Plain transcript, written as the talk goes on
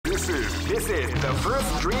This is the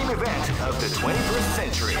first dream event of the 21st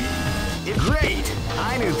century. Great!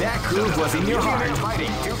 I knew that groove was in your heart. Fighting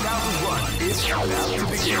 2001 is about to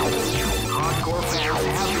begin. Hardcore fans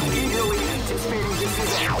have been eagerly anticipating this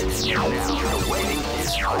event. Now the waiting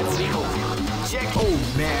is finally over. Check. Oh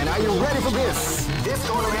man, are you ready for this? This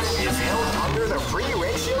tournament is held under the free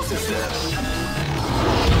ratio system.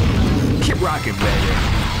 Keep rocking,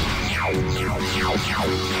 baby.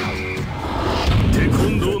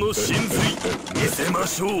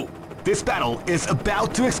 This battle is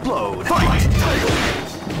about to explode. Fight!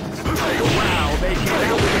 Wow, they came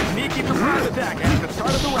out with a sneaky surprise attack at the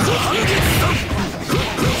start of the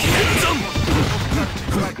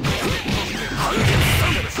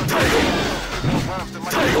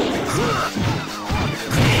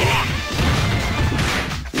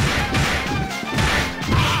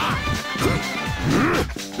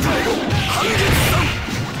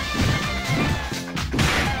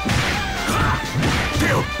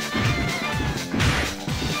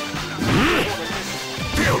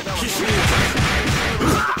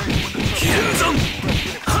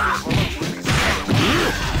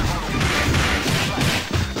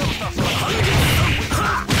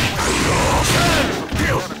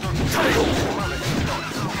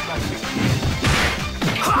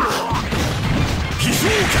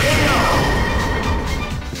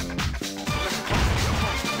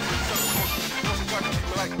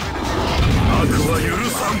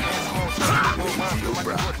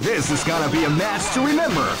This is gonna be a match to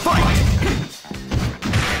remember. Fight!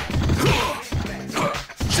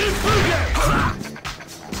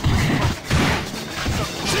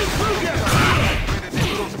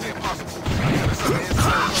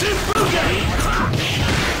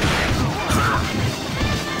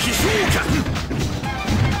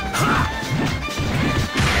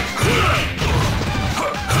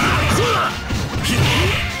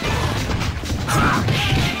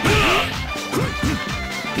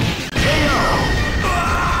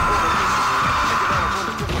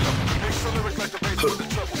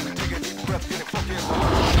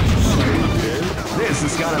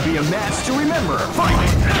 This is gonna be a match to remember. Fight!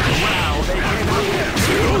 Wow, they came out with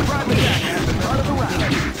two private attack at the start of the round.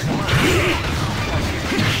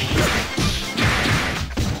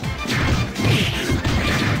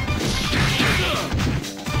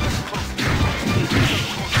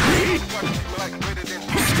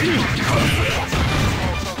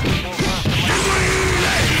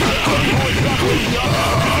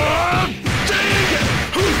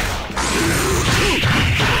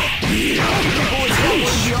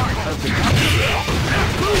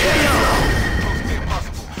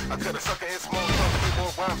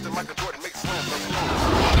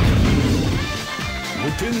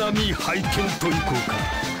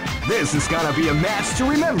 This is gonna be a match to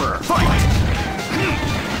remember. Fight!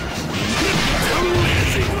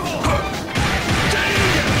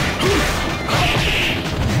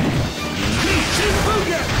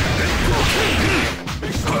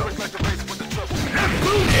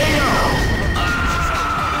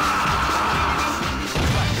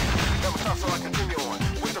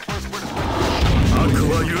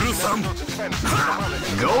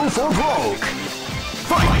 Go for broke!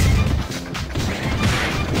 Fight!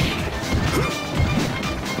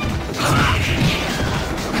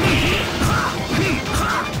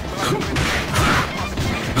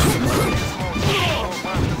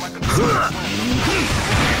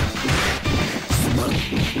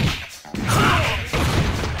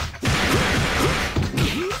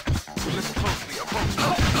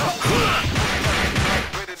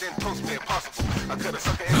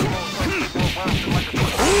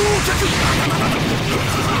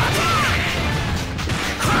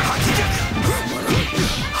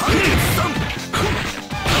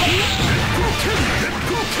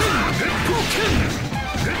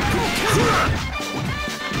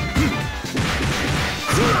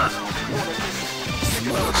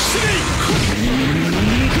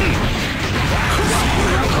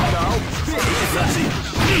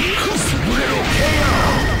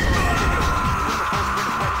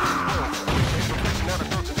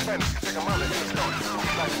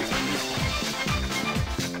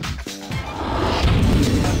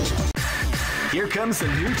 Here comes a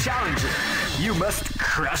new challenger. You must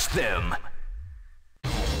crush them.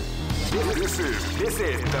 This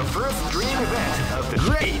is the first dream event of the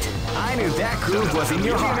Great! I knew that groove was in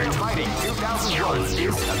your heart. Fighting 2001 is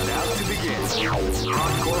about to begin.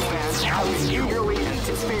 Hardcore fans have been eagerly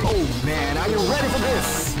anticipating. Oh man, are you ready for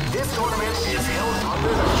this? This tournament is held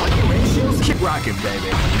under the free ratios. Keep rocking,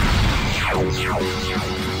 baby.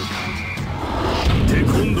 テ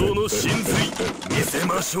コンドーの真髄見せ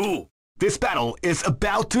ましょう。This battle is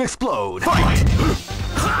about to explode. Fight!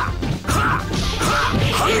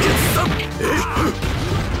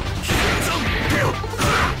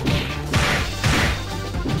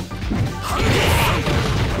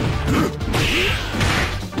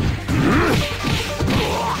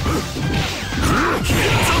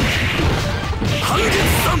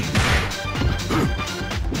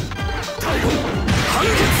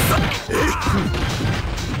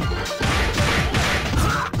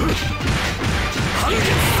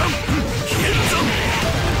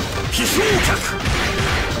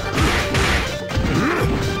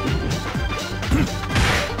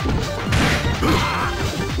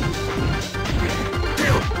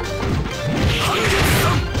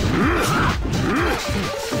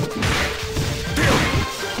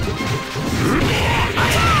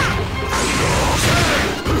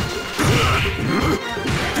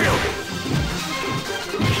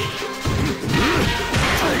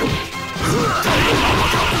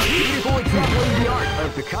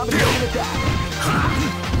 The combination attack.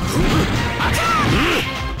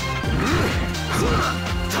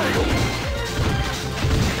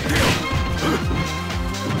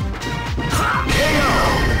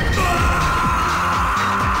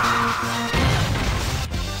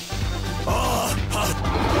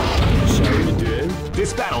 Shall we do?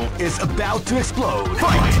 This battle is about to explode.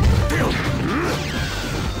 Fight!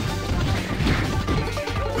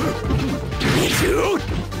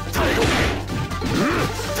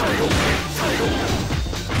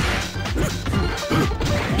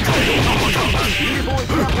 Boy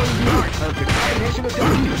grappling the art of the combination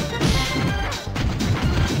attack.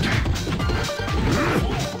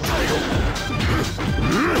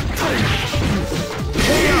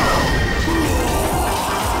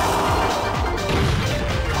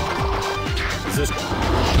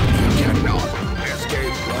 You cannot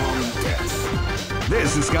escape long death.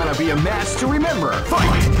 This is gonna be a match to remember.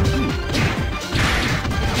 Fight!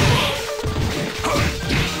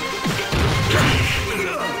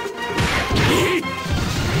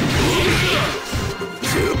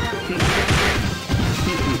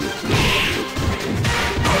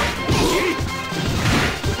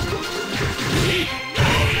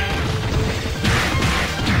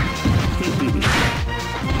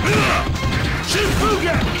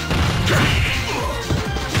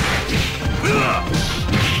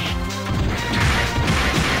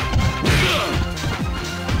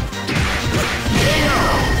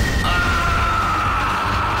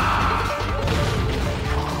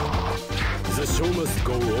 The show must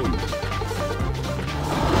go on.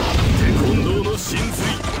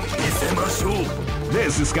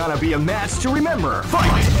 This is gonna be a match to remember.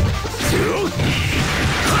 Fight!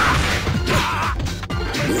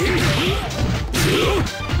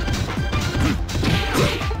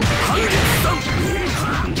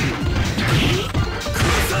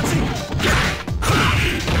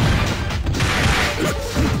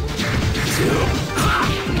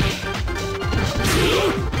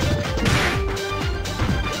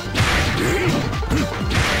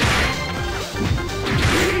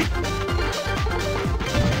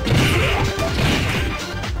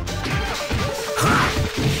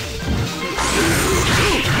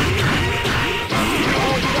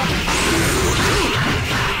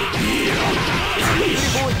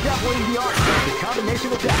 Grappling the art of the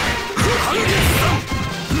combination attack.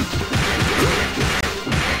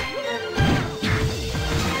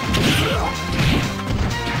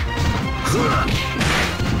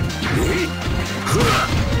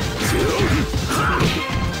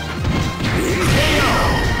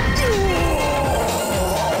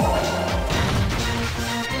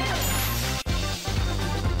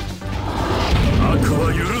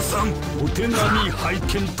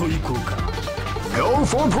 Go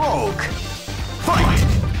for broke. Fight!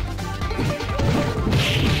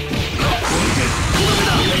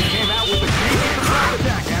 They came out with a creative surprise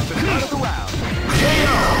attack at the start of the round.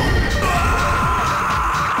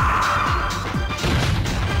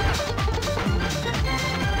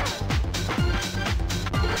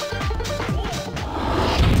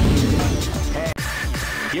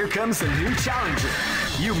 Hey, here comes a new challenger.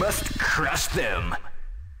 You must crush them.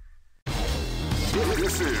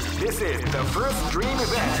 This is the first dream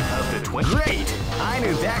event of the 20. Great! I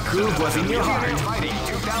knew that groove was in your heart. Fighting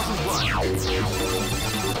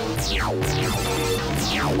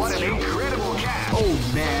 2001. What an incredible cast! Oh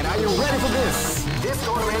man, are you ready for this? This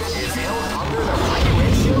tournament is held under the free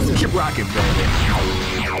ratio system. Keep rocking, baby.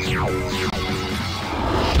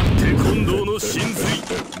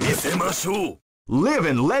 Live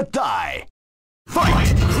and let die.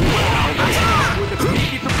 Fight! With a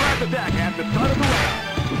sneaky surprise attack at the start of the round.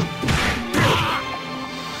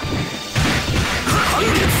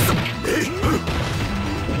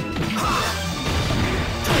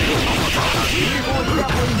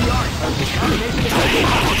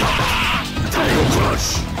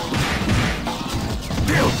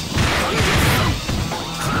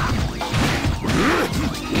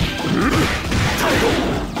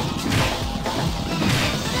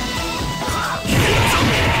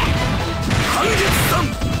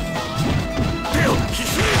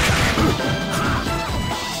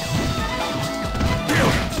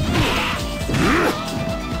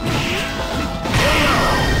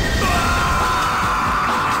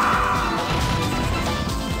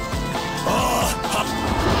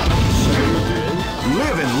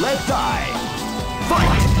 Live and let die.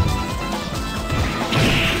 Fight!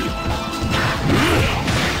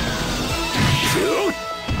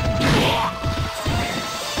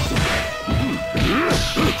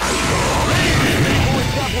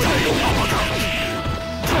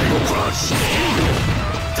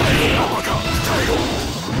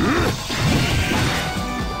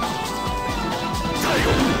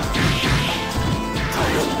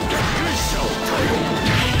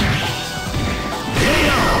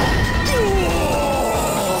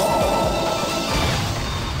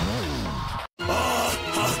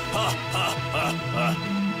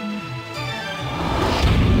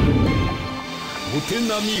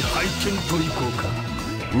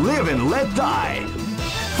 Live and let die.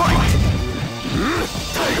 Fight!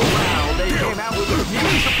 Wow, they came out with a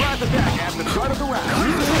huge surprise attack at the start of the round.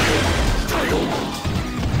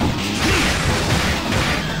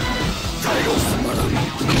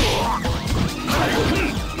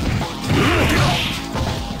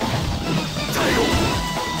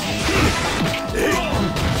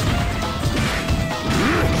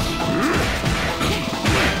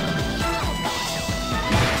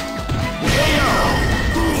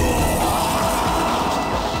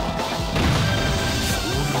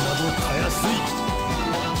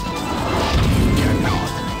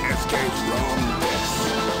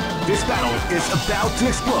 This battle is about to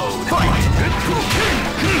explode. Fight!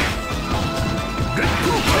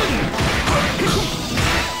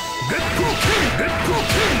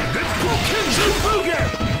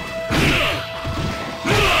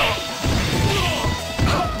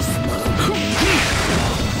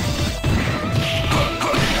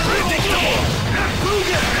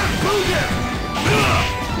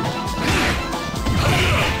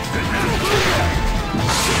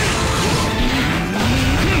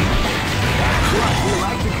 We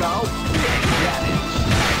like to call big damage.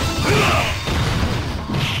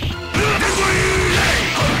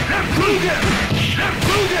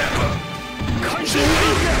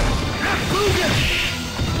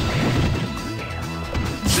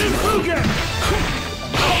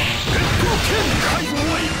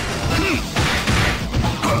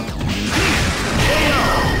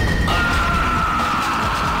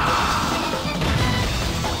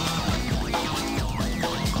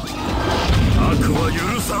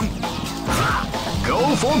 Go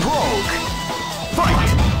for broke. Fight!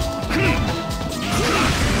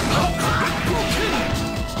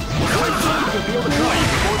 You can feel the noise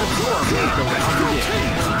before the storm hits the round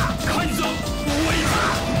begins.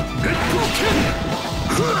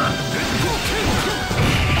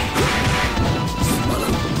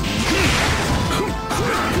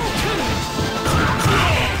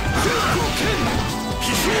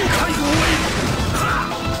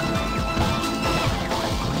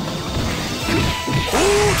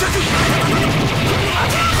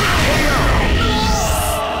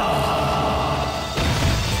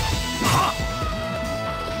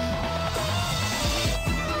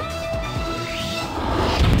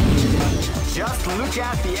 Just look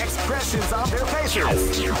at the expressions on their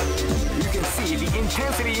faces. You can see the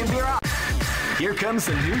intensity in their eyes. Here comes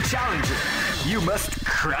a new challenger. You must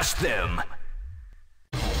crush them.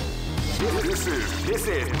 This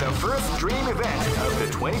is the first dream event of the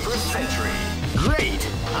 21st century. Great!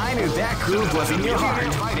 I knew that groove was in your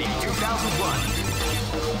heart. Fighting 2001.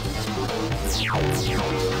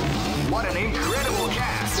 What an incredible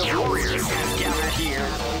cast of warriors has gathered here.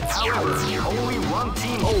 However, only one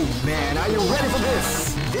team. Oh man, are you ready for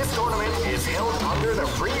this? This tournament is held under the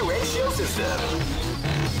free ratio system.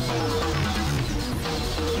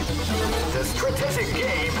 The strategic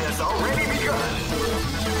game has already begun.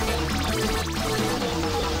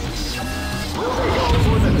 Will they go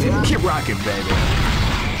for the tap? Keep rocking, baby.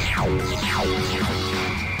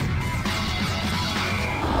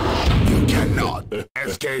 You cannot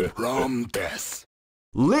escape from death.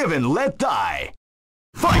 Live and let die.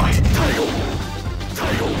 Fight!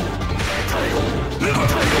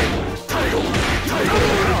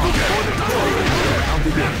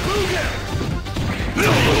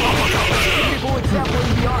 Beautiful example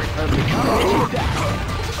in the art of the combination attack.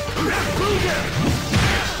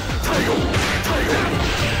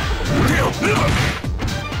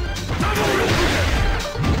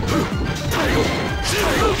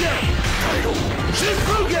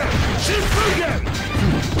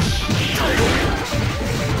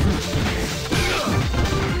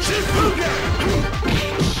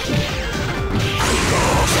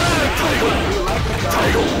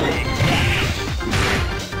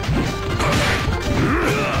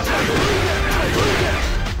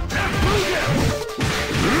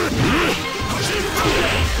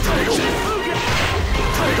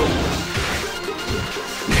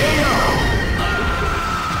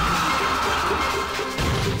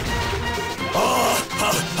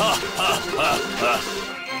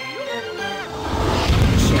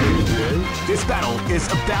 This battle is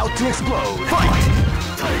about to explode. Fight!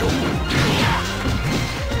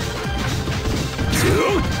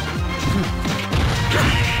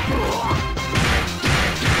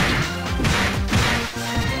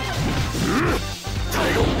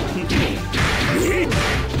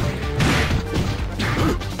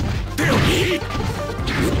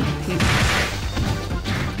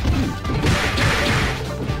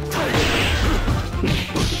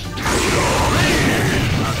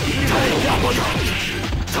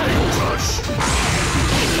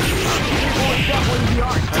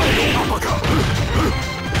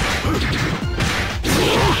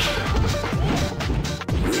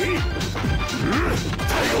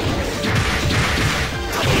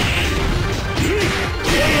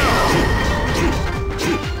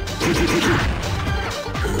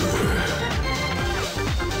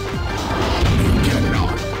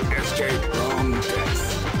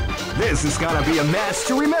 This is gonna be a match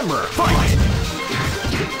to remember. Fight!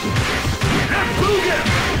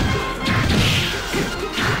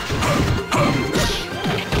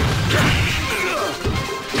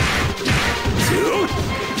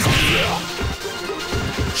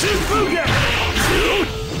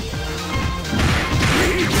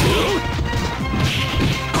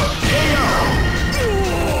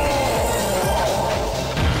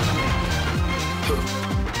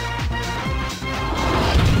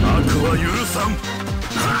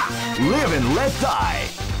 Live and let die.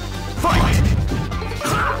 Fight!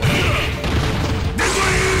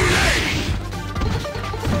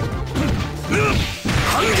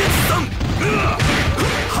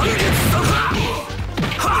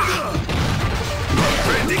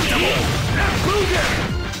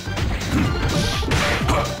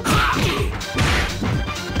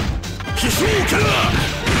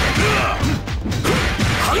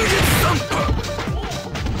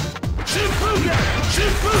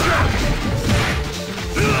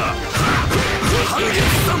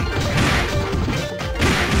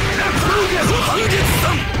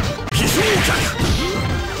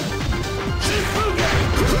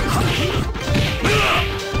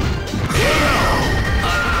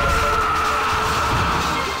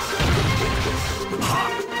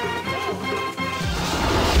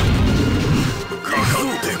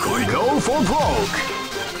 Go for broke.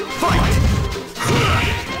 Fight!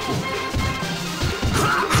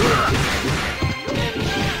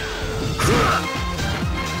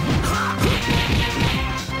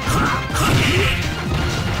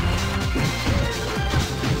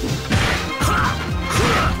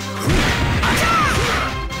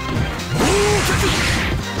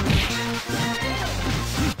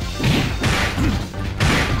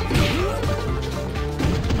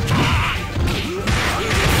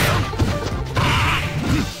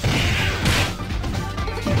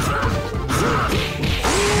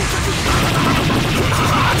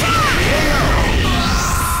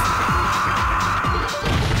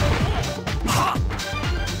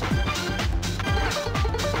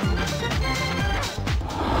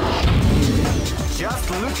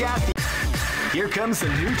 Just look at the... Here comes a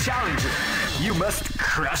new challenger. You must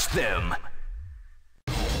crush them.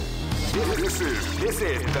 This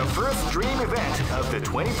is the first dream event of the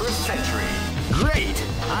 21st century. Great!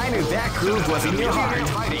 I knew that groove was in your heart.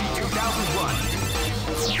 Fighting 2001.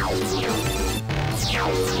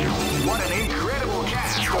 What an incredible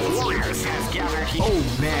cast of warriors has gathered here. Oh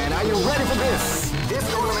man, are you ready for this? This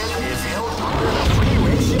tournament is held under the free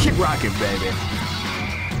ratio. Keep rocking, baby.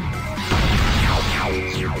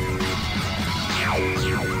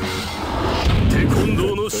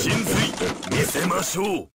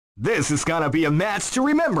 This is gonna be a match to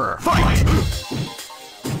remember. Fight!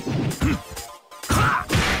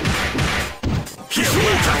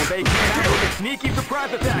 They can't handle the sneaky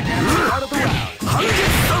surprise attack at the start of the round.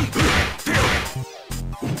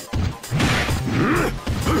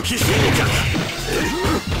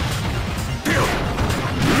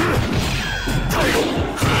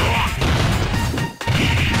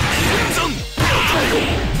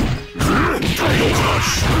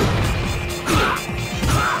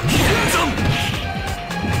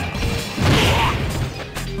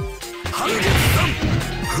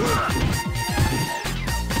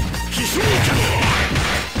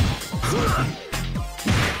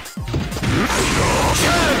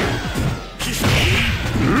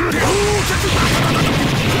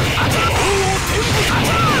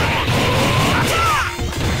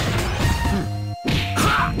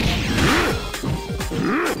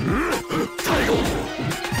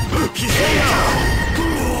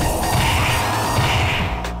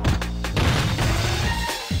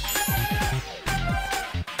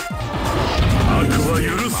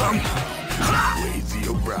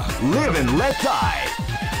 Live and let die.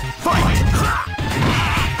 Fight!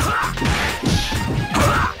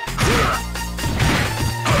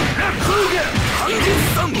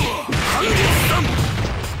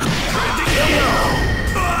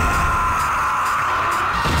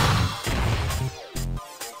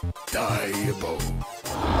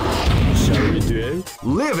 Shall we duel?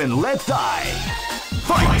 Live and let die.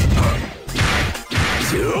 Fight!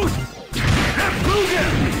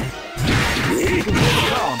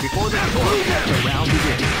 Calm before the round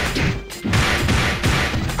begins.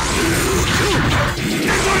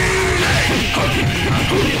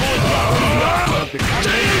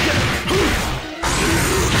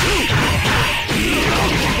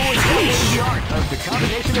 Short of the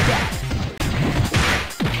combination attack.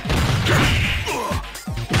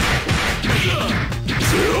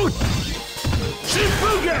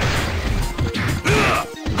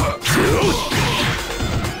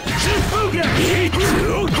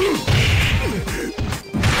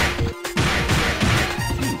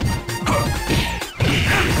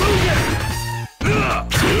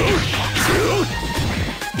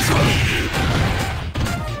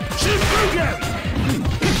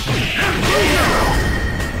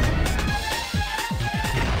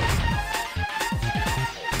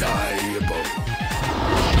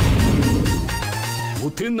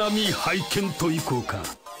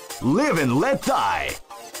 Live and let die.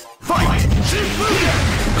 Fight!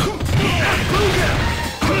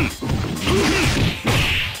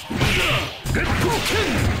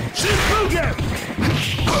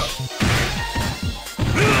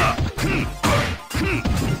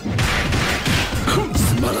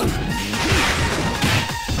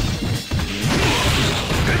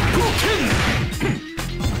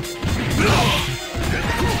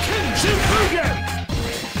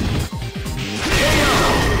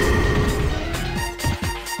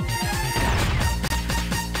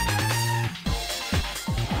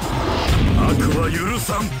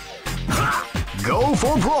 Go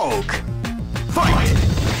for broke. Fight!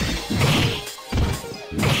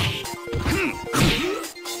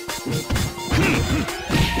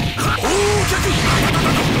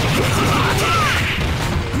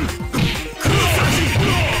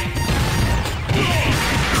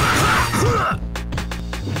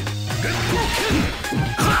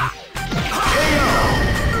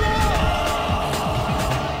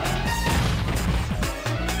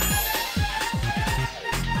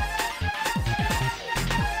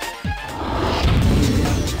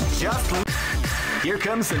 Here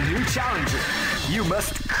comes a new challenger. You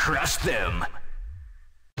must crush them.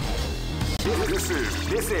 This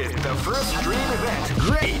is the first dream event.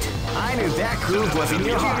 Great! I knew that groove was in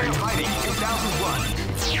your heart. Fighting 2001.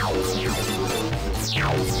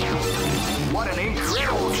 What an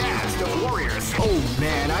incredible cast of warriors. Oh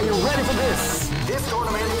man, are you ready for this? This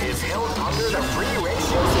tournament is held under the free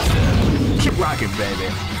ratio system. Keep rocking,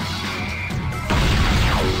 baby.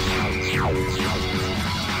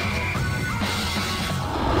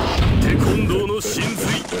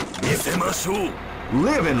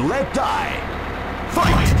 Live and let die.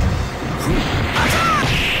 Fight!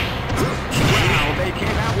 Wow, they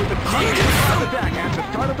came out with a big attack at the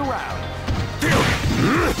start of the round.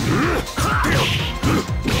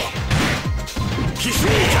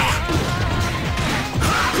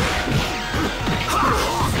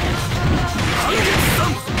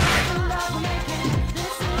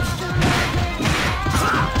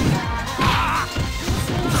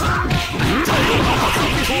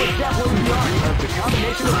 The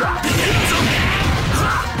combination of that.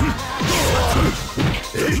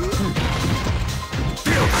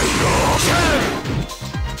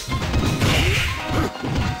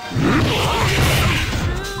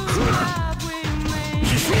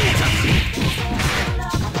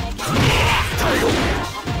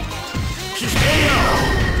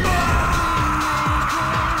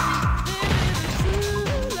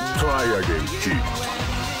 Try again, kid.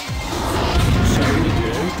 Shall we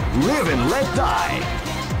begin? Live and let die.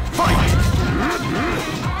 Fight!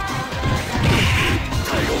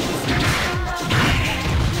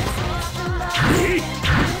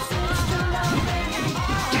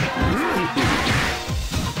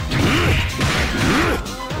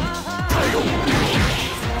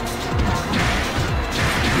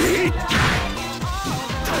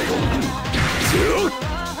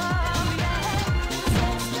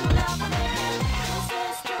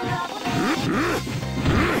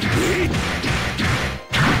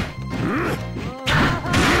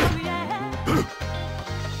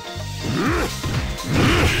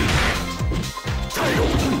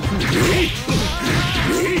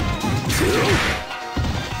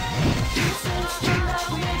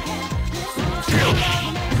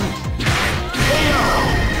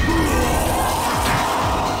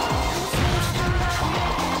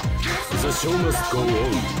 The show must go on.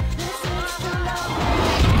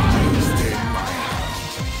 Stay in my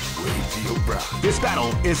house. Wait till your brother. This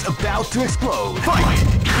battle is about to explode. Fight!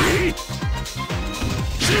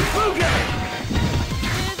 Shifuga!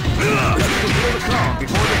 Let's prepare the calm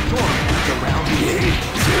before the storm enters the round begins.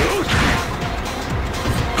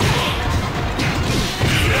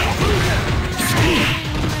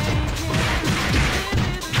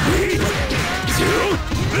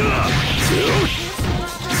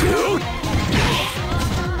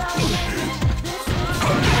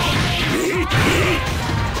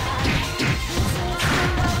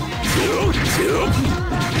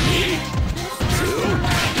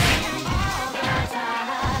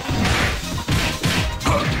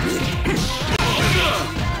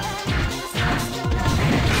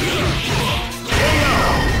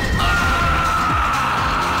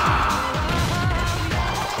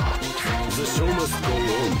 The show must go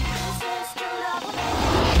on.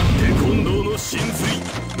 テコンドーの真髄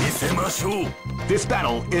見せましょう。 This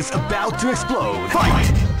battle is about to explode.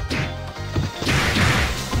 Fight!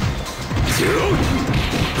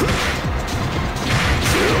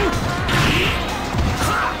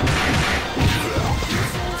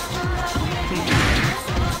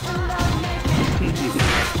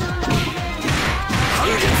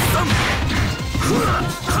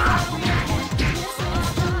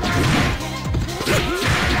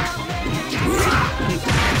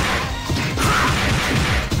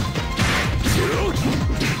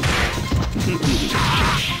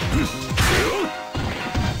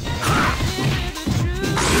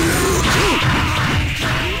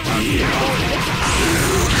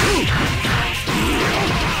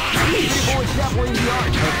 Boys dabbling in the art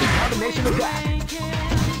of the combination attack.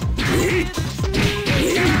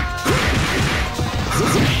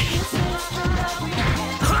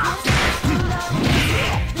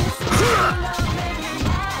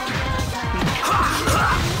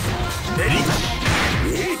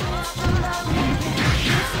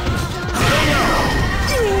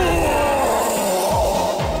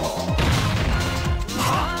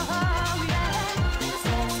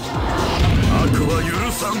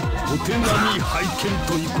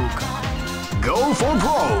 Go for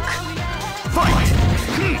broke. Fight!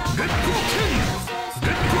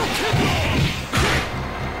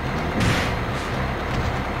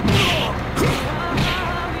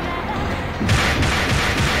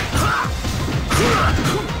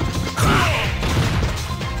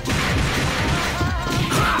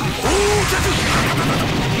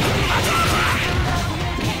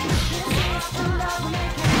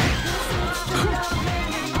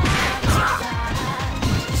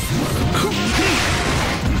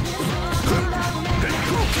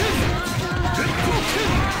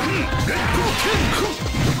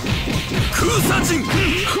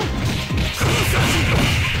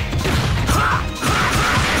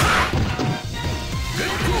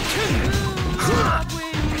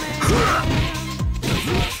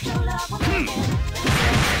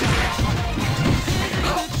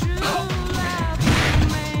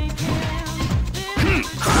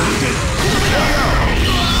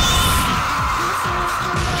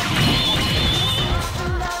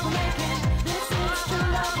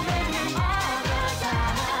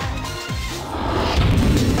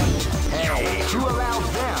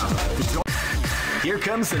 Here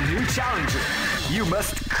comes a new challenger. You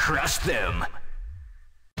must crush them.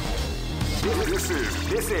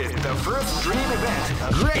 This is the first dream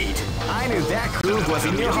event. Great! I knew that groove was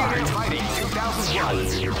in your heart. Fighting 2001.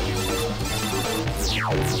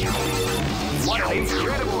 What an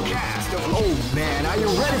incredible cast of... Oh man, are you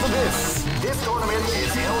ready for this? This tournament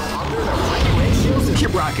is held under the free ratios.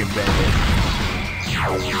 Keep rocking, baby.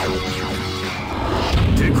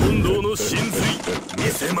 テコンドーの真髄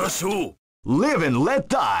見せましょう。Live and let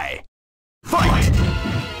die. Fight!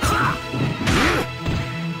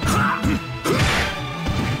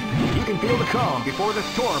 You can feel the calm before the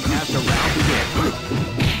storm as the round begins.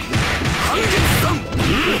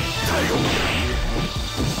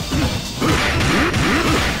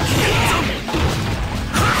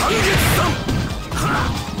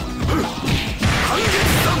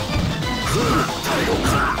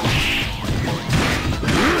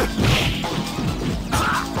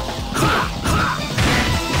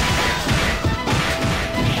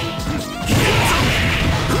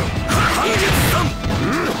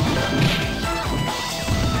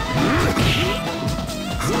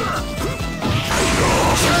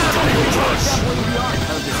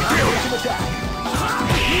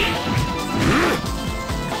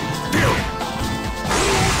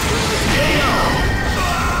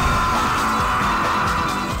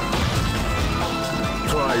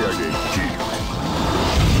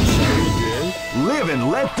 Live and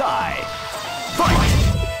let die. Fight!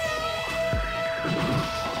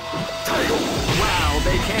 Wow,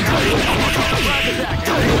 they can't help it. Surprise attack.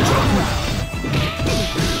 Definitely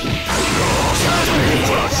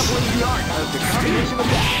the art of the combination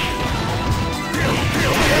attack.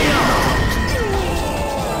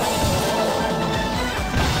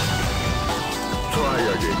 Try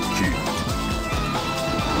again, kid.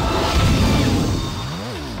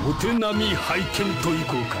 お手並み拝見とい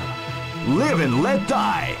こうか。 Live and let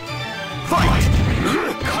die. Fight!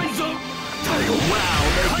 Kaiser! Wow,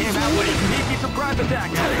 they came out with a sneaky surprise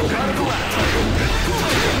attack. Cut it around.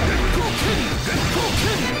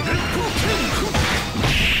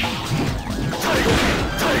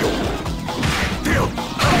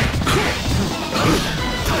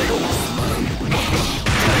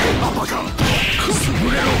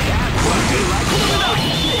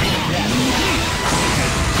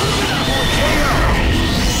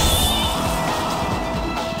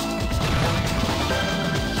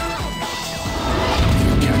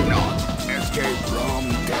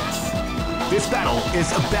 This battle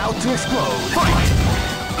is about to explode. Fight!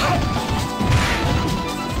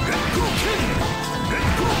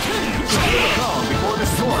 Feel the calm before the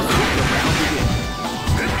storm. The round begins.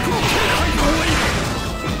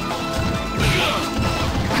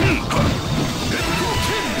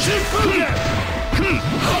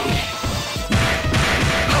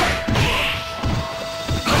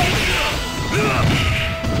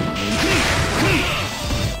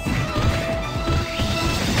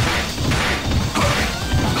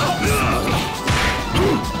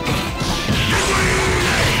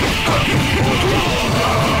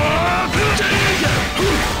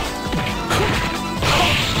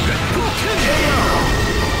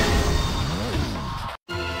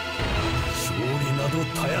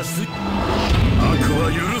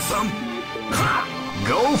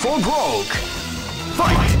 Go for broke.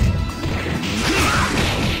 Fight!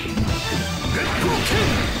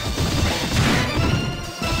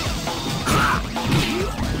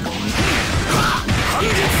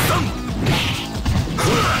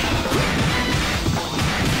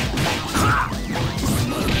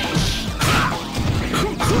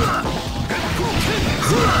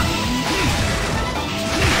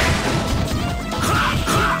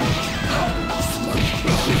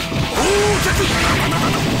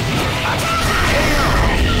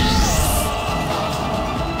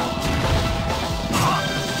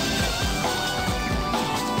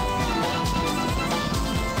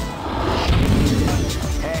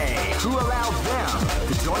 Hey, who allowed them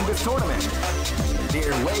to join this tournament?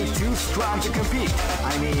 They're way too strong to compete.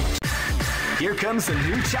 I mean, here comes a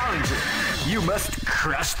new challenger. You must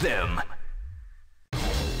crush them.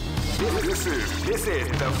 This is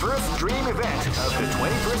the first dream event of the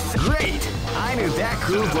 21st century. Great! I knew that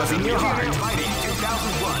groove was in your heart. Fighting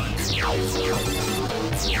 2001.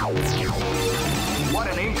 What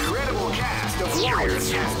an incredible cast of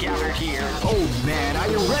warriors has gathered here. Oh man, are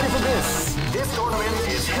you ready for this? This tournament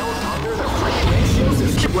is held under the free ratio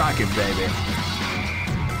system. Keep rocking, baby.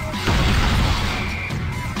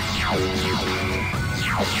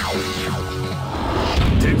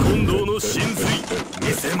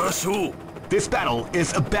 This battle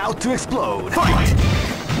is about to explode. Fight!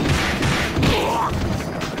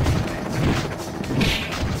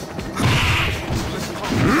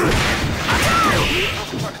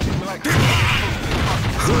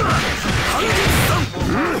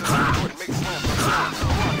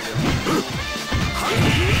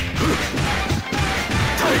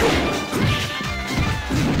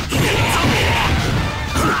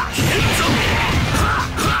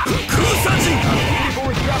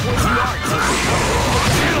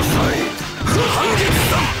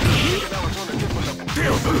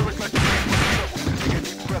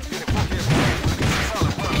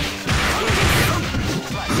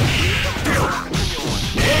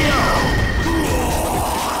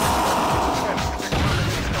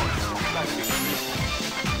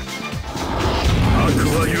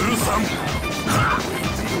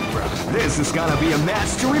 is gonna be a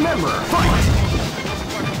match to remember. Fight!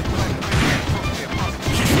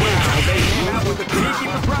 Wow, they came out with a sneaky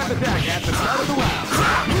surprise attack at the start of the round.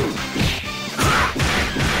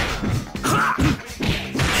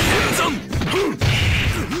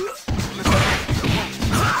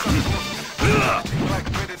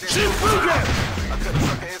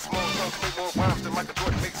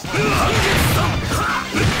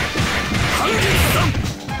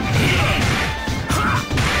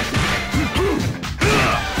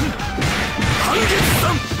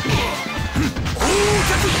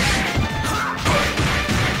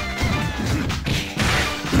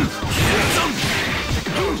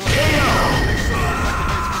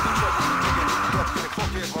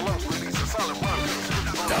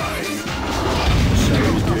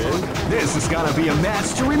 This is gonna be a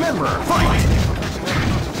match to remember. Fight!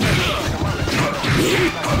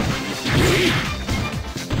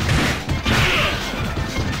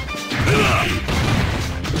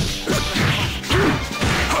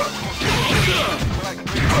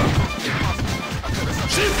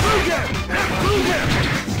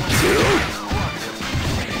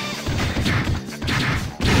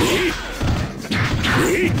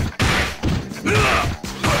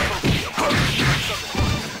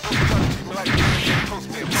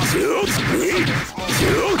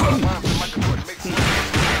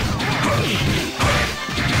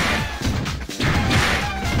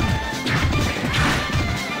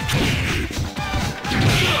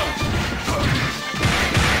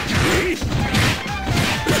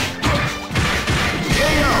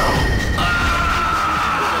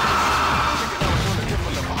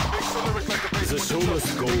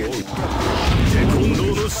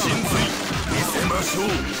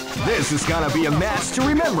 This is gonna be a match to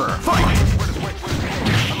remember. Fight!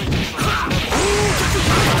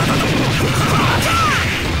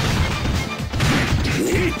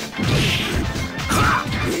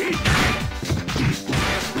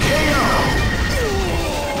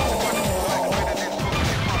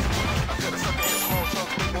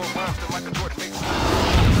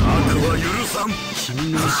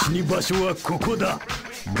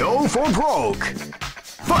 Go for broke.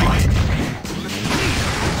 Fight!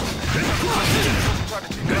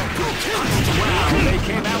 Wow, they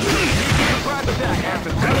came out with a sneaky surprise attack at the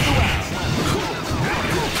start of the round.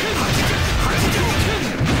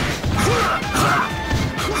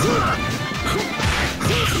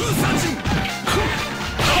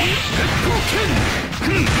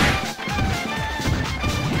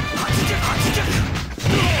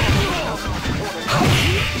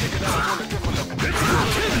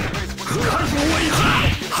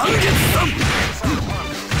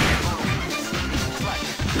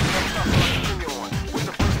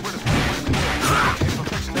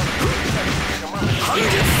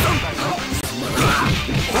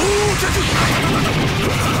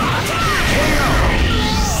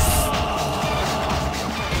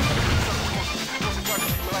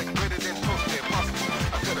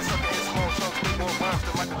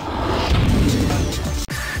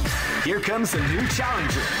 Here comes a new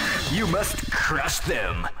challenger. You must crush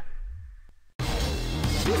them.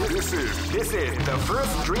 This is the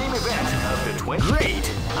first dream event of the 20.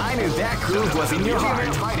 Great! I knew that groove was in your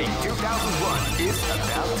heart. Fighting 2001 is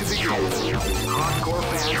about to begin. Hardcore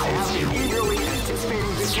fans have been eagerly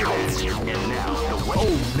anticipating this event. And now,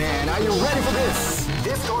 oh man, are you ready for this?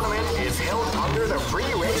 This tournament is held under the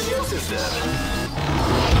free ratio system.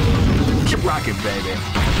 Keep rocking, baby.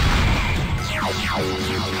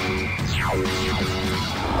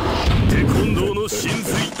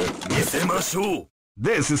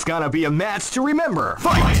 This is gonna be a match to remember.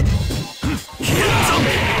 Fight!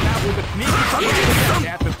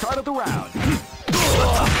 At the start of the round.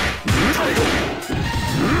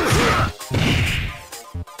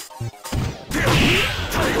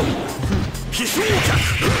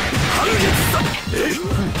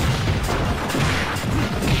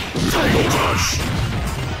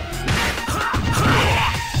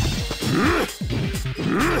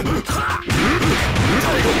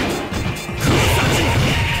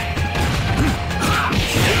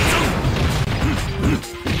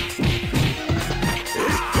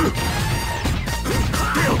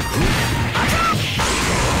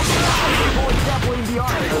 The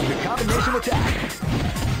art of the combination attack.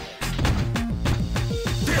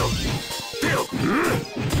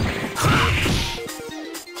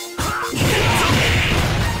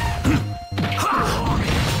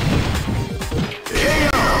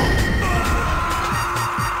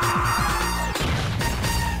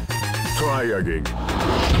 Try again.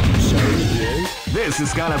 This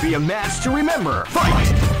is gonna be a match to remember. Fight!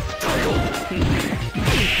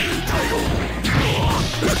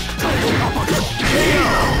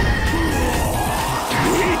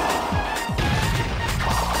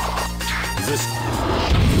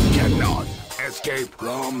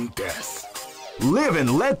 from death. Live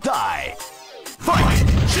and let die. Fight!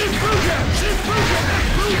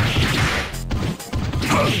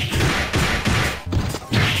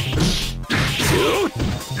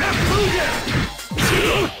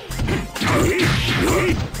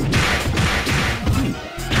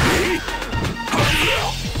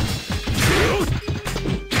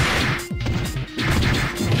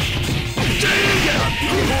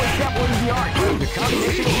 That was the art of the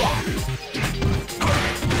combination attack.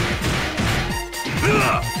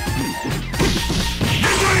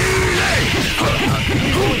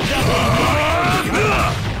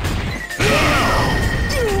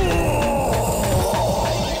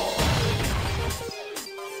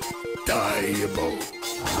 Diable.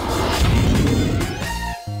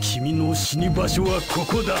 君の死に場所はこ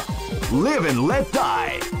こだ。 Live and let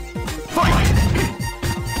die. Fight!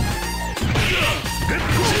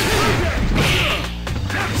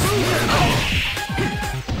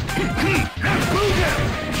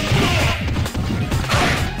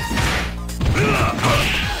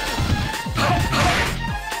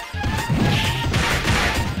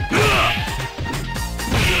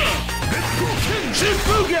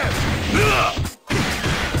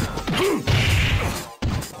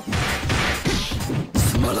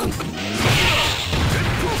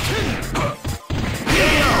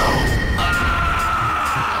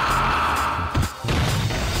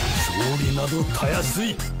たやす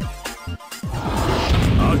い。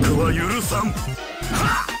悪は許さん。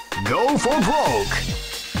 Go for broke.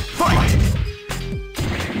 Fight!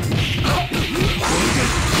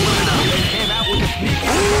 Came out with a sneak.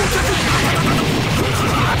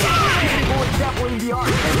 Definitely the art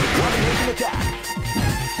of the combination attack.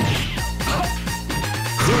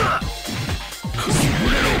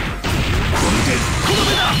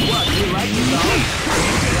 What, you like it though?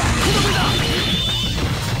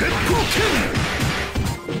 Get broken!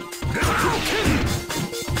 Get broken!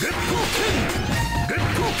 Get broken! Get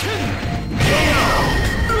broken!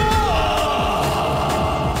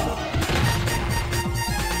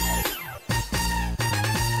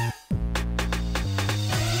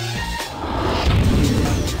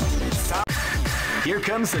 Here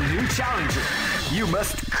comes a new challenger. You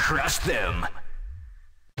must crush them.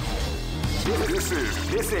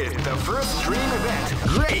 This is the first dream event.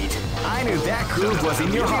 Great! I knew that groove was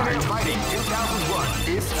in your heart. Fighting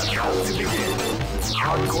 2001 is about to begin.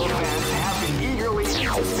 Hardcore fans have been eagerly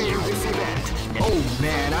anticipating this event. Oh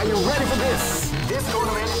man, are you ready for this? This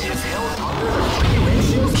tournament is held under the free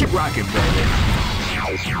ratio. Keep rocking, baby.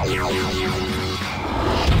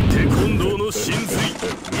 テコンドーの真髄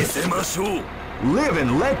見せましょう。 Live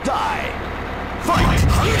and let die. Fight!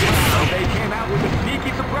 They came out with a sneaky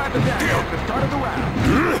surprise attack at the start of the round.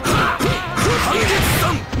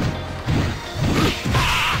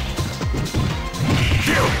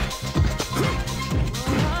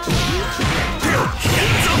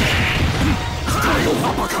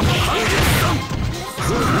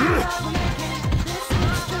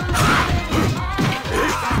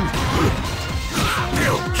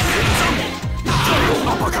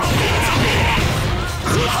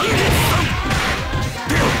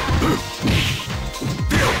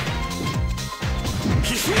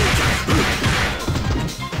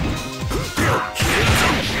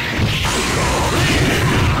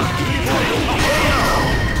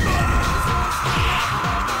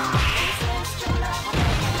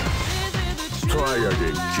 Try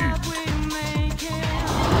again, kid.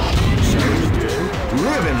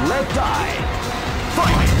 Live and let die.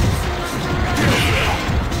 Fight!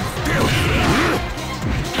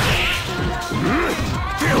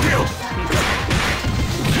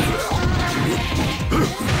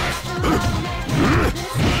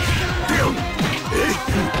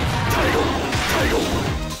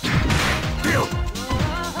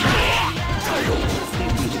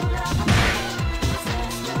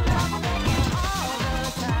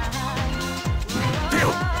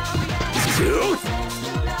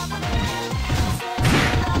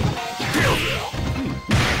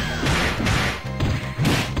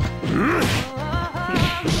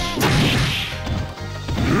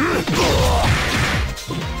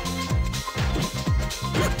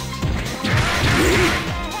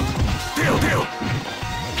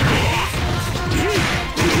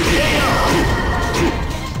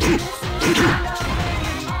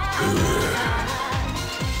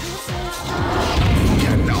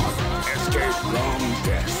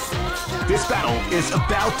 This battle is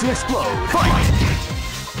about to explode. Fight!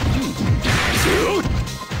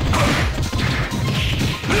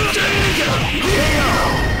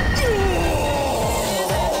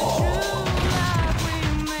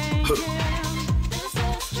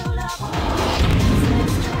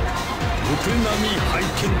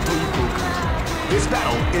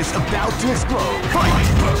 battle is about to explode. Fight!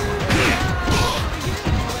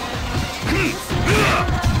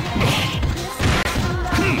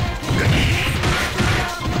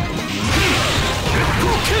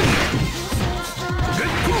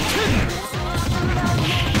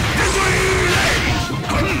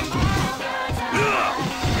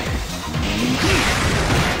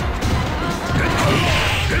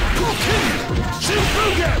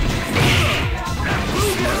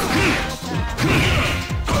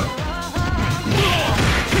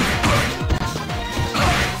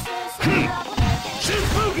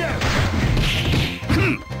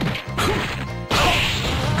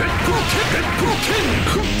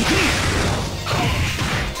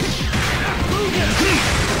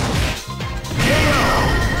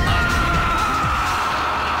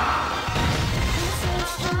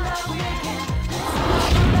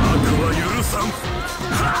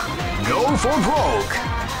 Go for broke!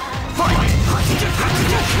 Fight!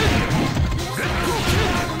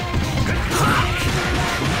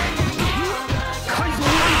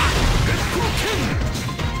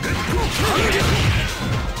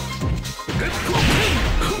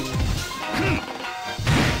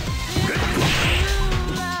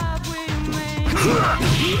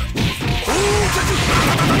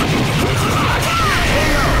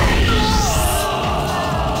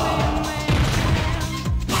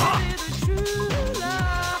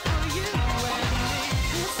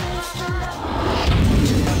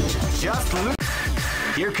 Just look.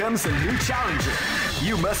 Here comes a new challenger.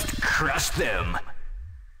 You must crush them.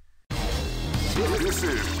 This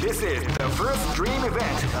is the first dream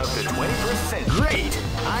event of the 21st century. Great!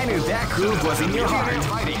 I knew that groove was in your heart.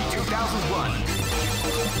 Fighting 2001.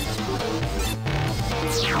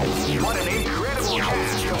 What an incredible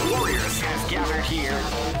cast of warriors has gathered here.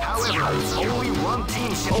 However, only one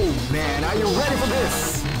team shall... Oh man, are you ready for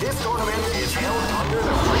this? This tournament is held under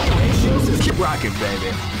the free ratio system. Keep rocking,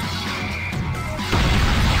 baby.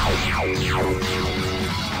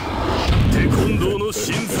 テコンドーの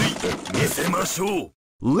真髄見せましょう。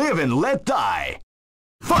 Live and let die.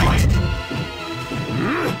 Fight!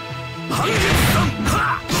 半月さん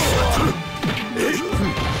は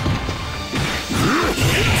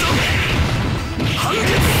半月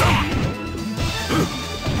さん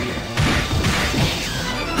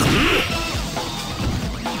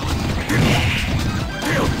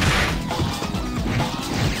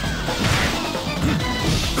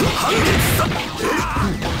半月さん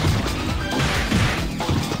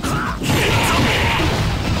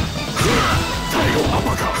最後ア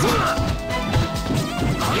パカ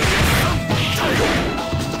半月さん最後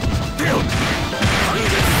デオ半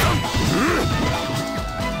月さん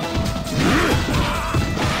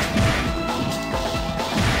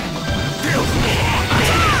デオ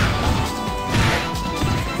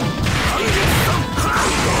半月さん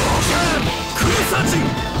空差人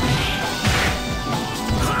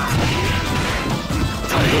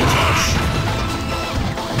太陽ハッシュ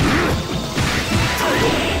太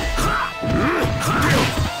陽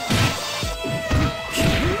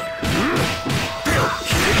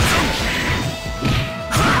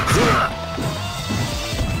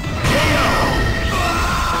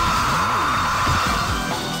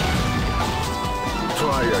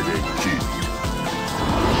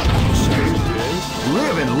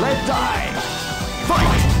Live and let die.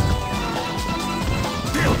 Fight!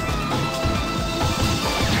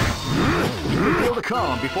 Feel the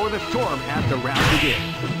calm before the storm as the round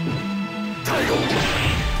begins.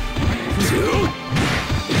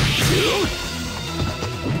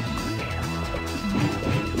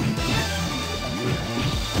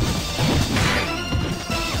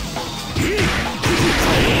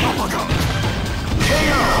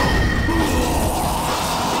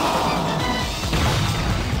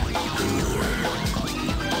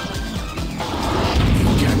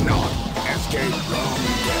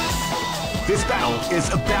 This battle is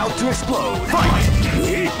about to explode. Fight!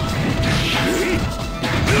 Yeah!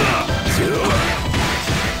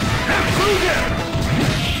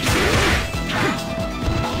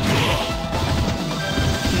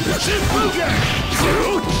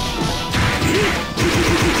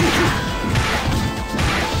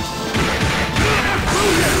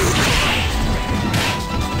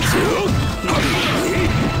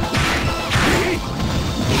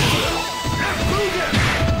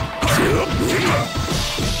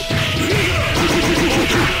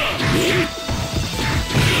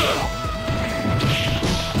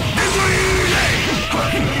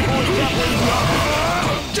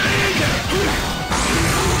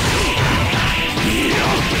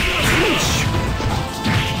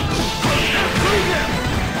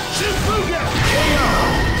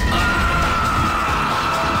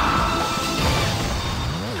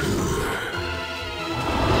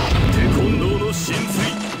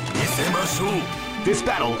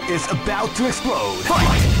 is about to explode.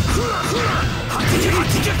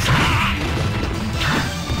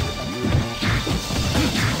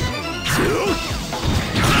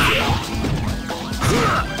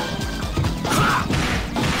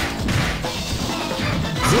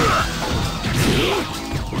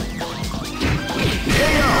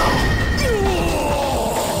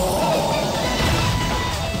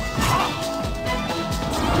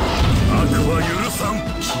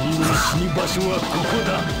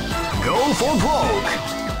 Go for broke.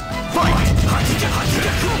 Fight! You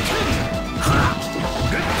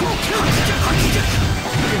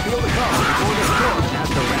can feel the calm before the storm as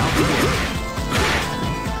the round begins.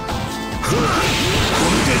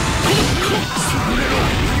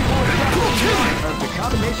 Of the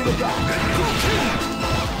combination attack.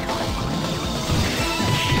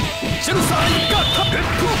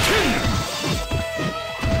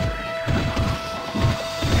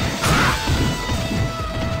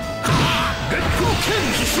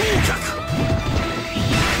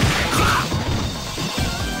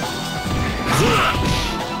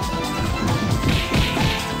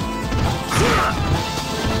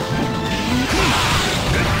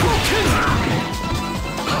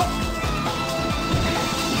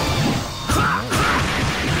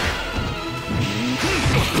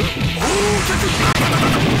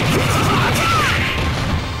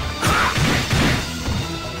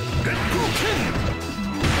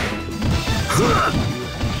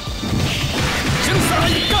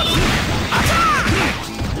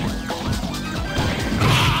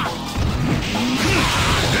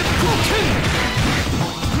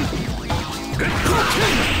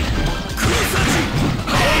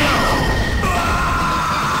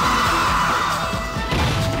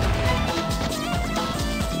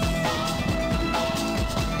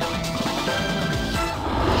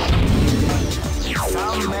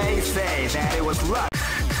 Some may say that it was luck.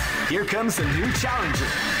 Here comes a new challenger.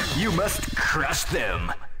 You must crush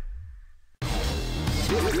them.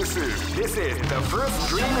 This is the first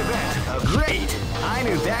dream event of Great! I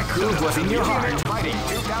knew that groove was in your heart. Fighting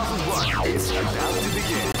 2001 is about to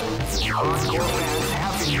begin. Hardcore fans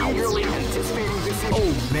have been eagerly anticipating this event.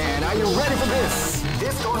 Oh man, are you ready for this?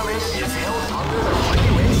 This tournament is held under the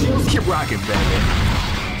regulations. Keep rocking, baby.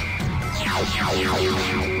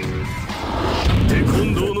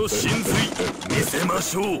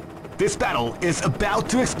 This battle is about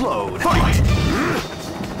to explode. Fight!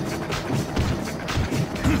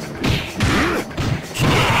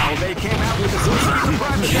 Wow, they came out with a surprise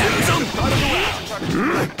start of the round.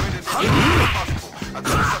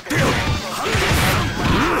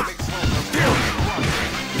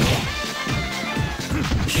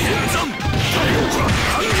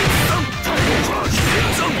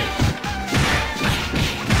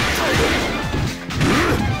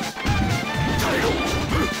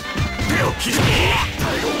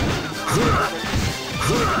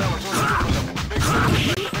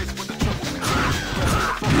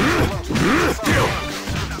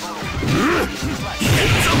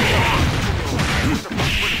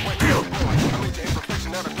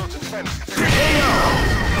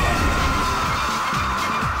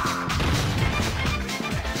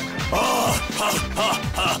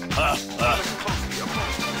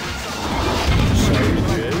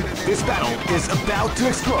 This battle is about to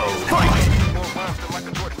explode. Fight!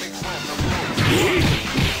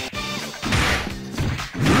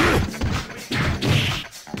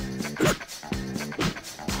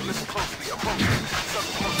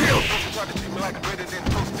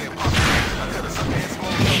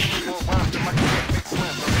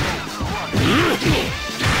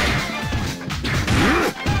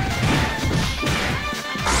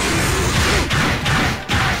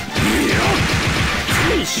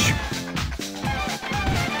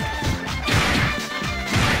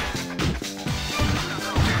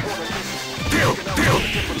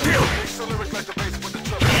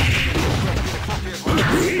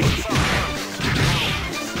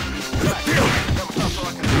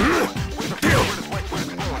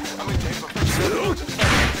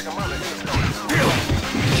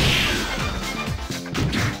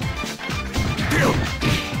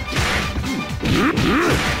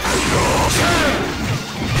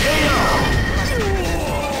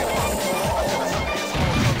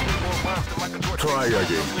 Try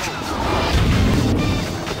again.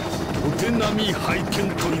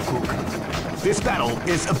 This battle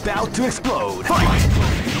is about to explode. Fight!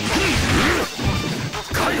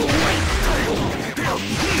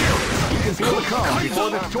 You can feel the calm before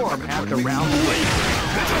the storm at the round plate.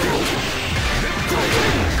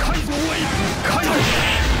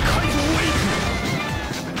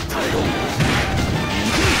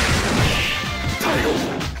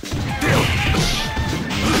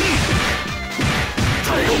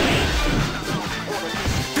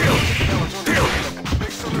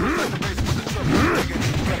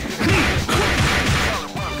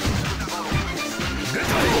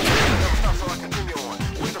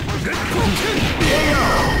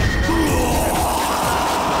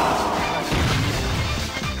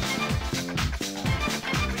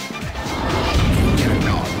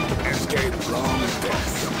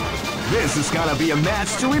 This is gonna be a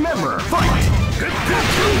match to remember. Fight!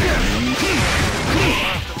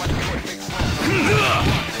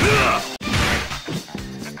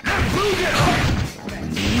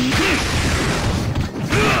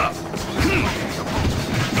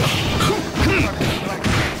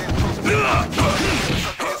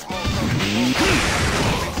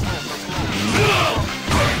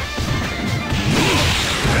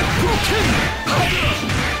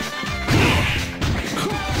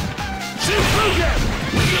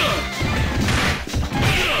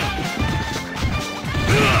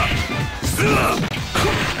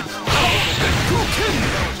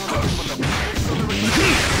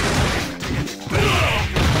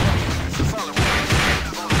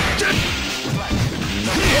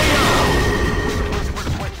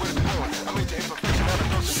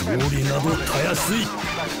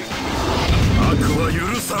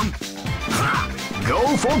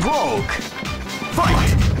 Go for broke!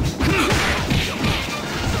 Fight!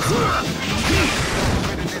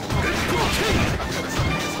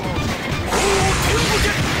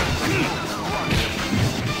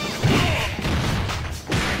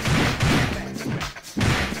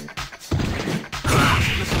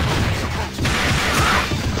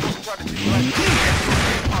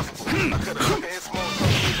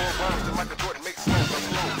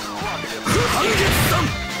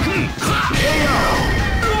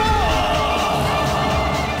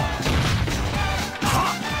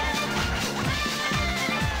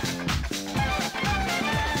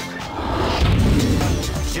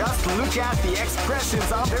 Just look at the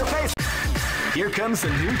expressions on their faces. Here comes a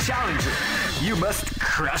new challenger. You must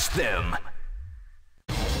crush them.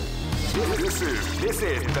 This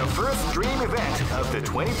is the first dream event of the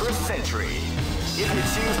 21st century. If you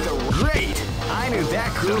choose the great, I knew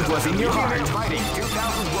that groove was in your heart. Fighting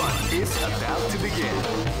 2001 is about to begin.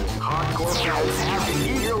 Hardcore fans have been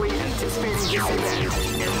eagerly anticipating this event,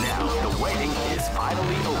 and now the waiting is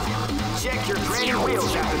finally over. Check your training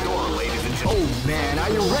wheels at the door, ladies and gentlemen. Oh man,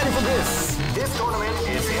 are you ready for this? This tournament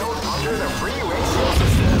is held under the free ratio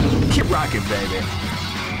system. Keep rocking, baby.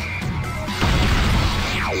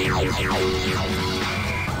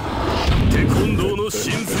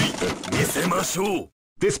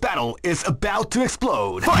 This battle is about to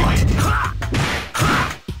explode. Fight! You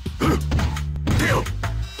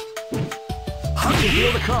can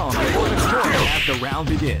feel the calm before the storm as the round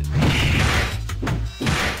begins.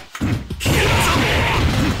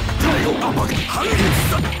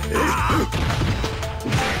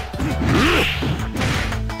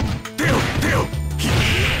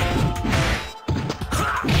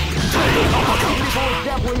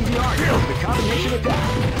 Definitely the art of the combination attack.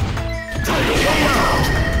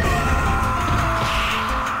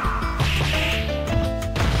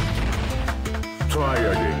 Try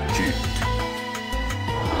again, kid.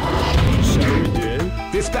 Shall we do?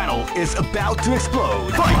 This battle is about to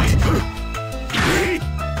explode. Fight! You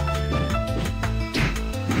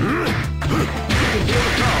can feel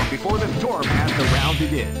the calm before the storm as the round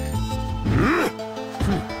begins.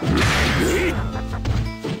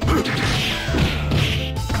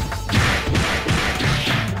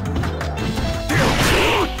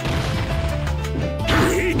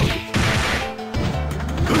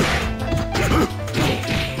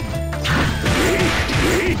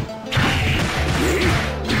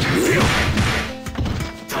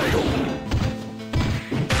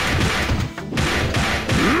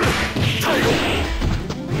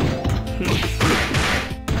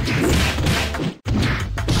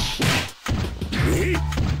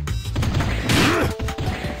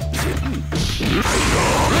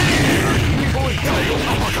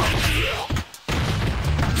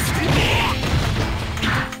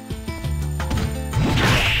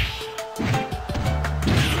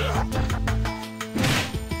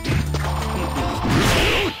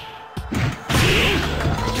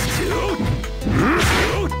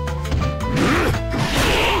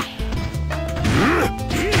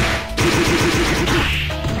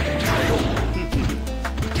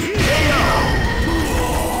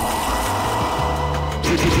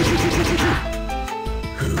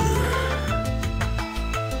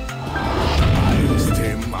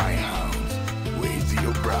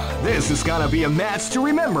 This is gonna be a match to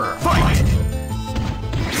remember. Fight!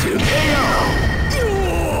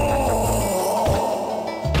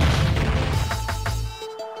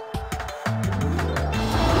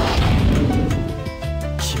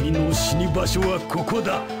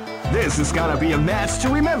 This is gonna be a match to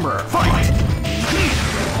remember. Fight! You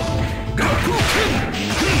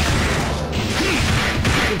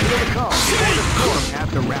can feel the calm before the storm as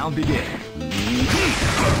the round begins.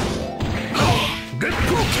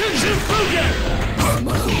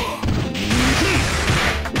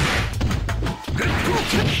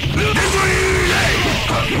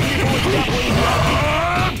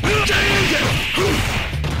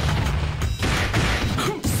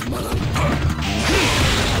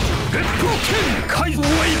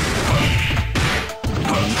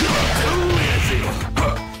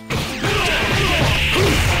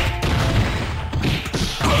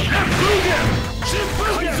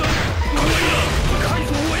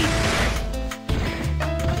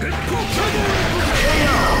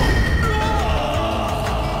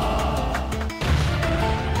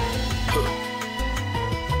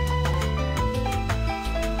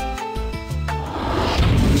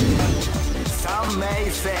 Some may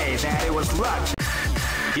say that it was luck.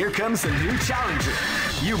 Here comes a new challenger.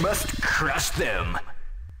 You must crush them.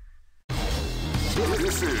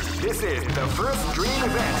 This is the first dream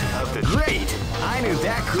event of the Great! I knew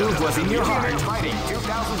that groove was in your heart. Fighting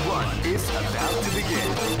 2001 is about to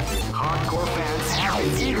begin. Hardcore fans have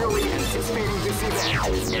been eagerly anticipating this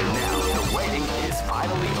event, and now the waiting is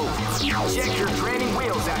finally over. Check your training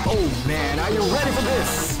wheels at. Oh man, are you ready for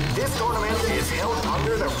this? This tournament is held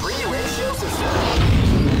under the free ratio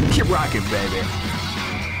system. Keep rocking, baby.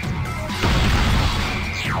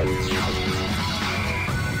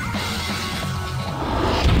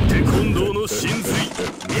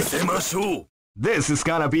 This is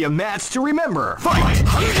gonna be a match to remember. Fight!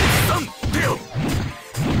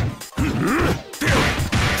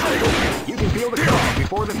 You can feel the calm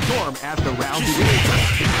before the storm as the round begins.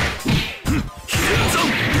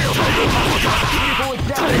 Beautiful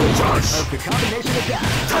example of the combination attack.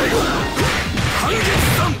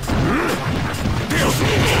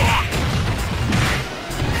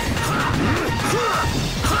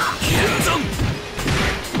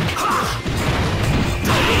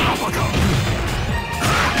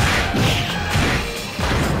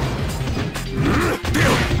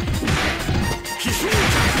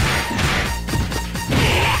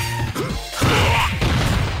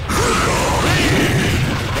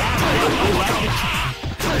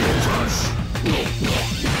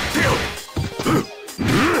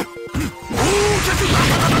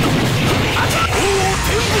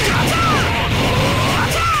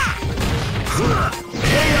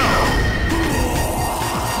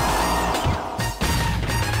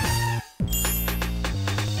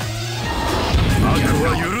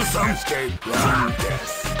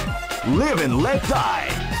 Live and let die.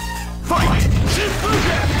 Fight!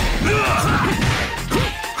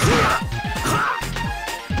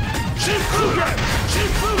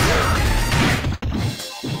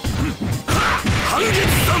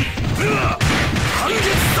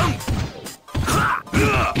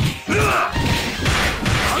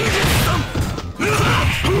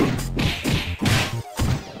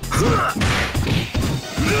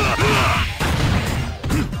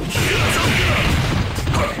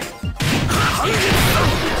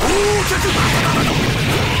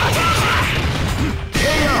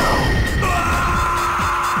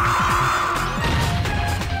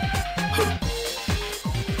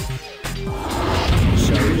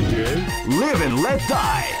 Live and let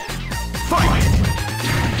die. Fight!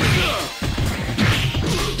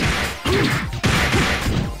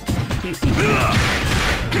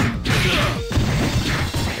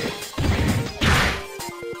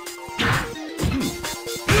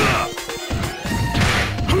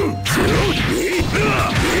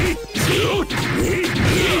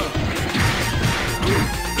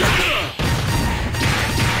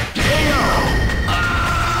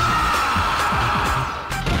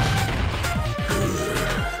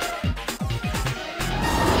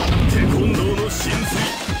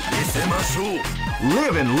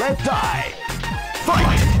 Live and let die.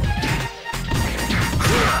 Fight!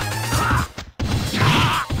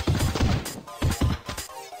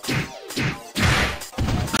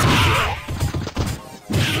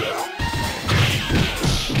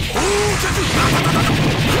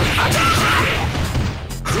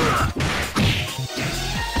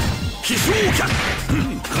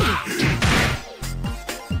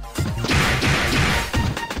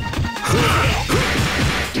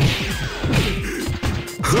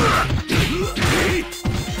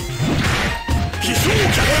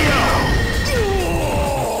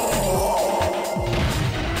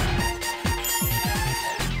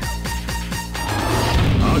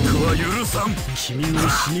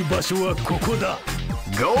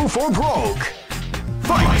 Go for broke.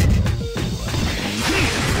 Fight!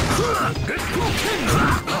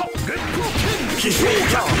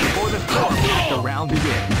 Before the storm, the round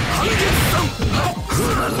begins.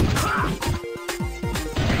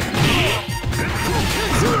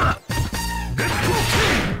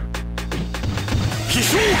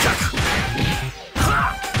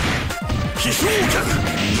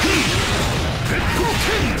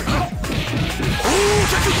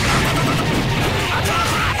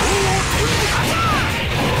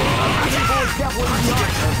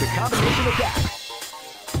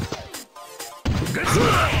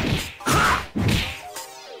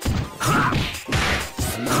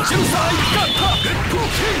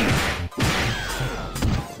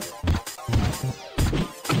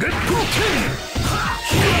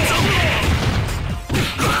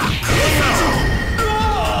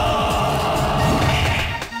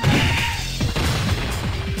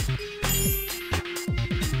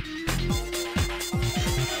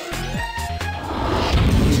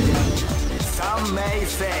 Some may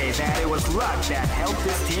say that it was luck that helped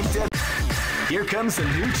this team to... Here comes a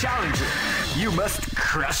new challenger. You must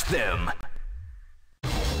crush them.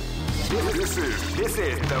 This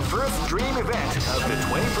is the first dream event of the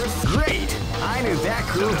 21st. Great! I knew that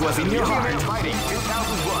groove was in your heart. Fighting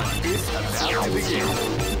 2001 is about to begin.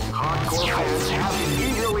 Hardcore fans have been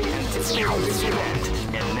eagerly anticipating this event,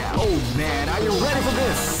 and now... Oh man, are you ready for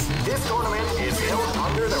this? This tournament is held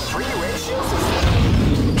under the free ratio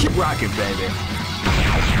system. Keep rocking, baby.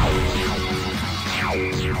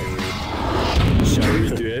 Shall we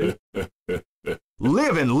do it?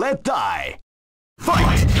 Live and let die.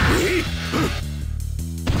 Fight!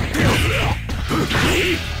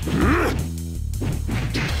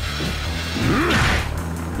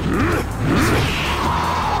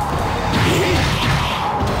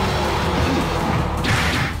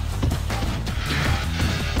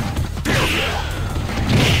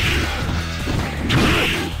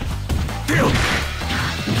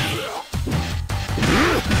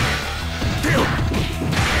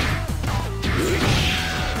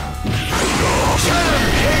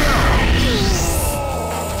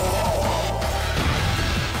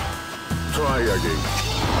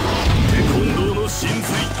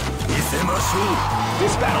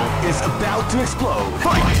 This battle is about to explode.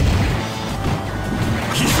 Fight!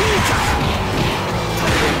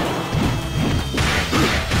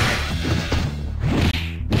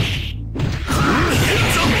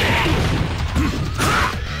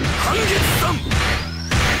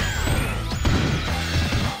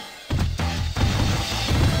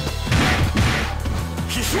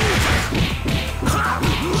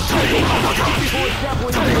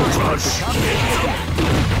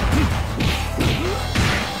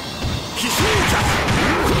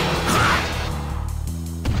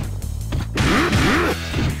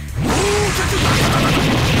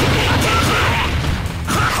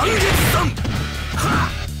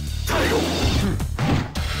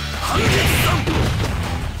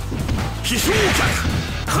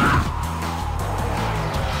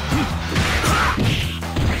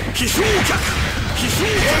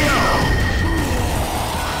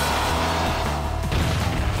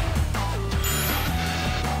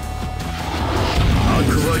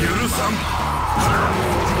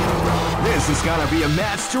 This is gonna be a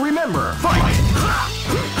match to remember. Fight!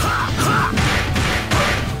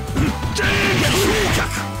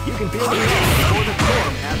 You can feel the pain before the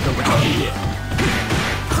storm as the round begins.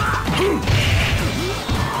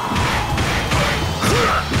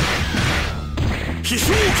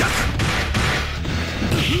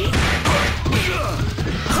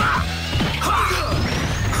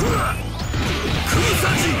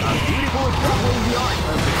 A beautiful example in the art of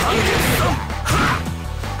the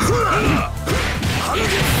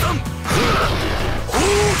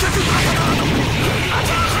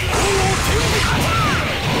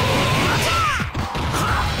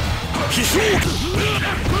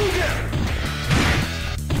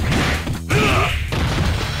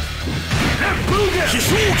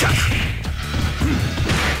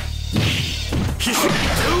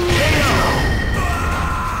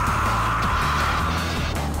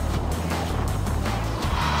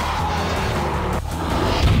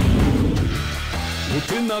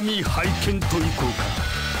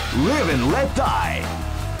Live and let die.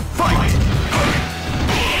 Fight!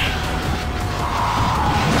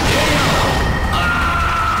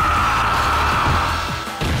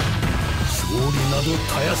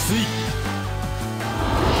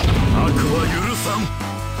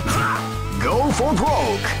 Go for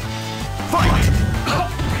broke. Fight!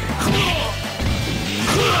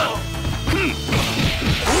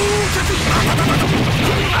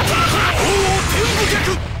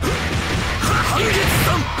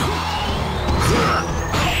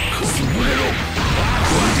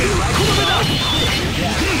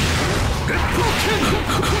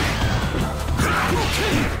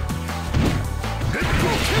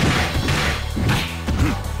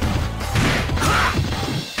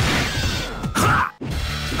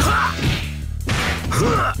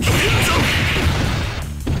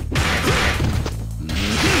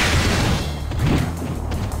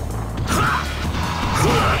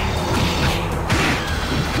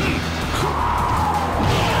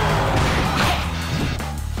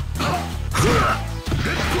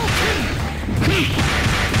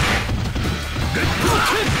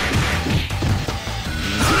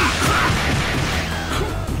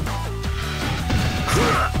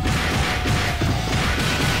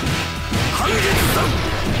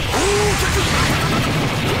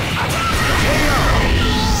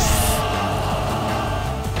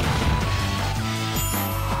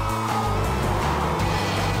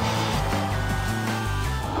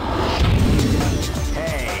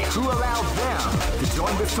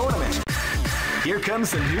 this tournament. Here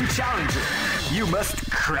comes a new challenger. You must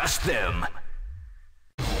crush them.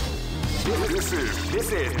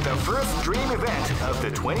 This is the first dream event of the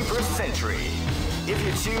 21st century. If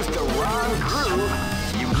you choose the wrong groove,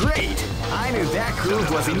 you great! I knew that groove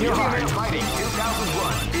was in your heart. Fighting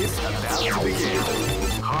 2001 is about to begin.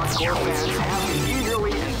 Hardcore fans have been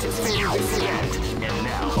eagerly anticipating this event, and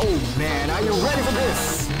now, oh man, are you ready for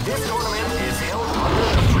this? This tournament is held under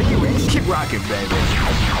the free range. Keep rocking, baby.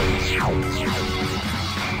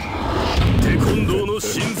 テコンドーの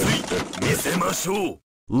真髄見せましょう。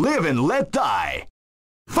 Live and let die.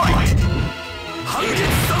 Fight! 半月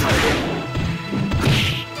三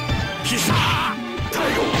必殺大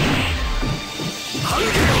悟半月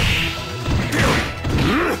手を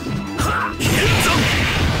現山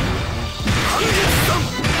半月三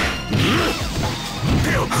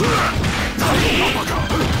手を大悟ママか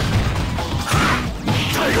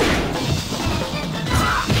大悟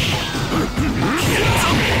現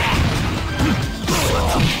山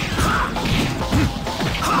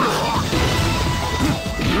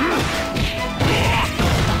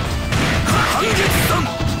半月三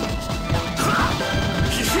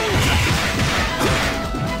飛翔脚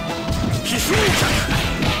飛翔脚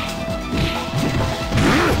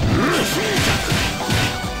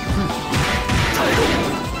大悟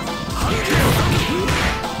半月三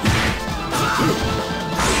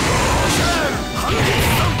半月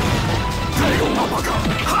三大悟パパか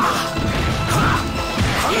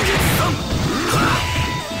半月三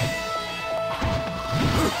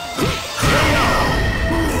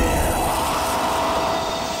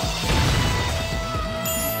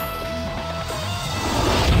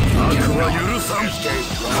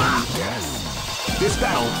This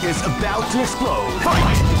battle is about to explode.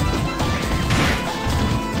 Fight!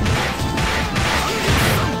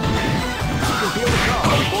 You can feel the calm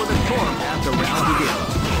before the storm as the round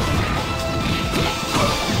begins.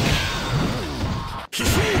 飛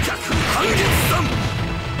翔脚半月三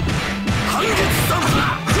半月三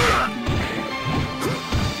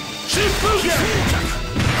疾風脚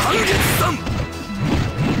半月三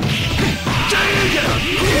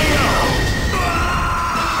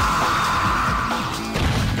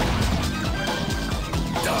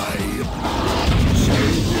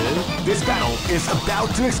This battle is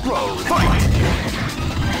about to explode. Fight!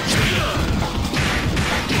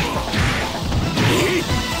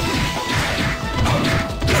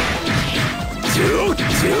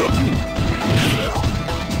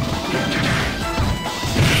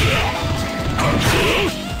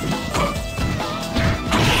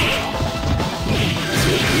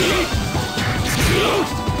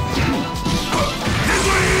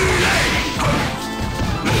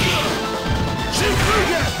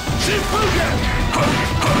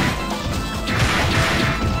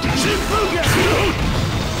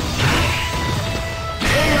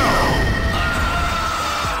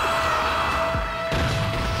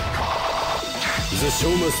 The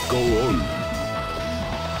show must go on.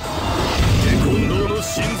 テコンドーの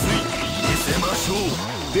真髄見せましょう。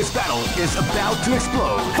 This battle is about to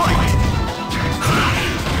explode. Fight!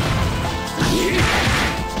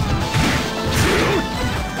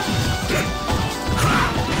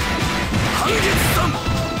 半月三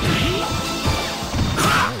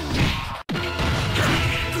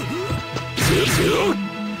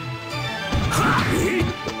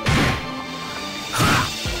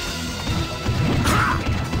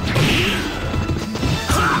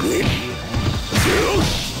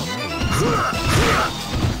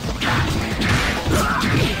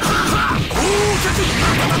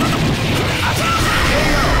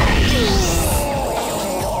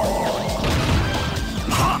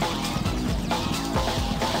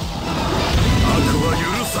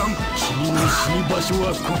場所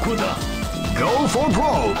はここだ。 Go for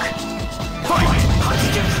broke. Fight!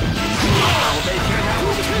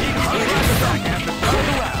 Combination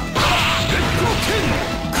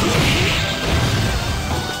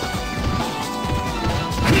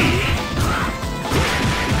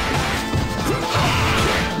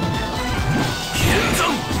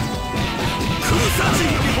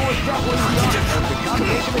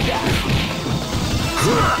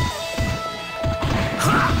attack.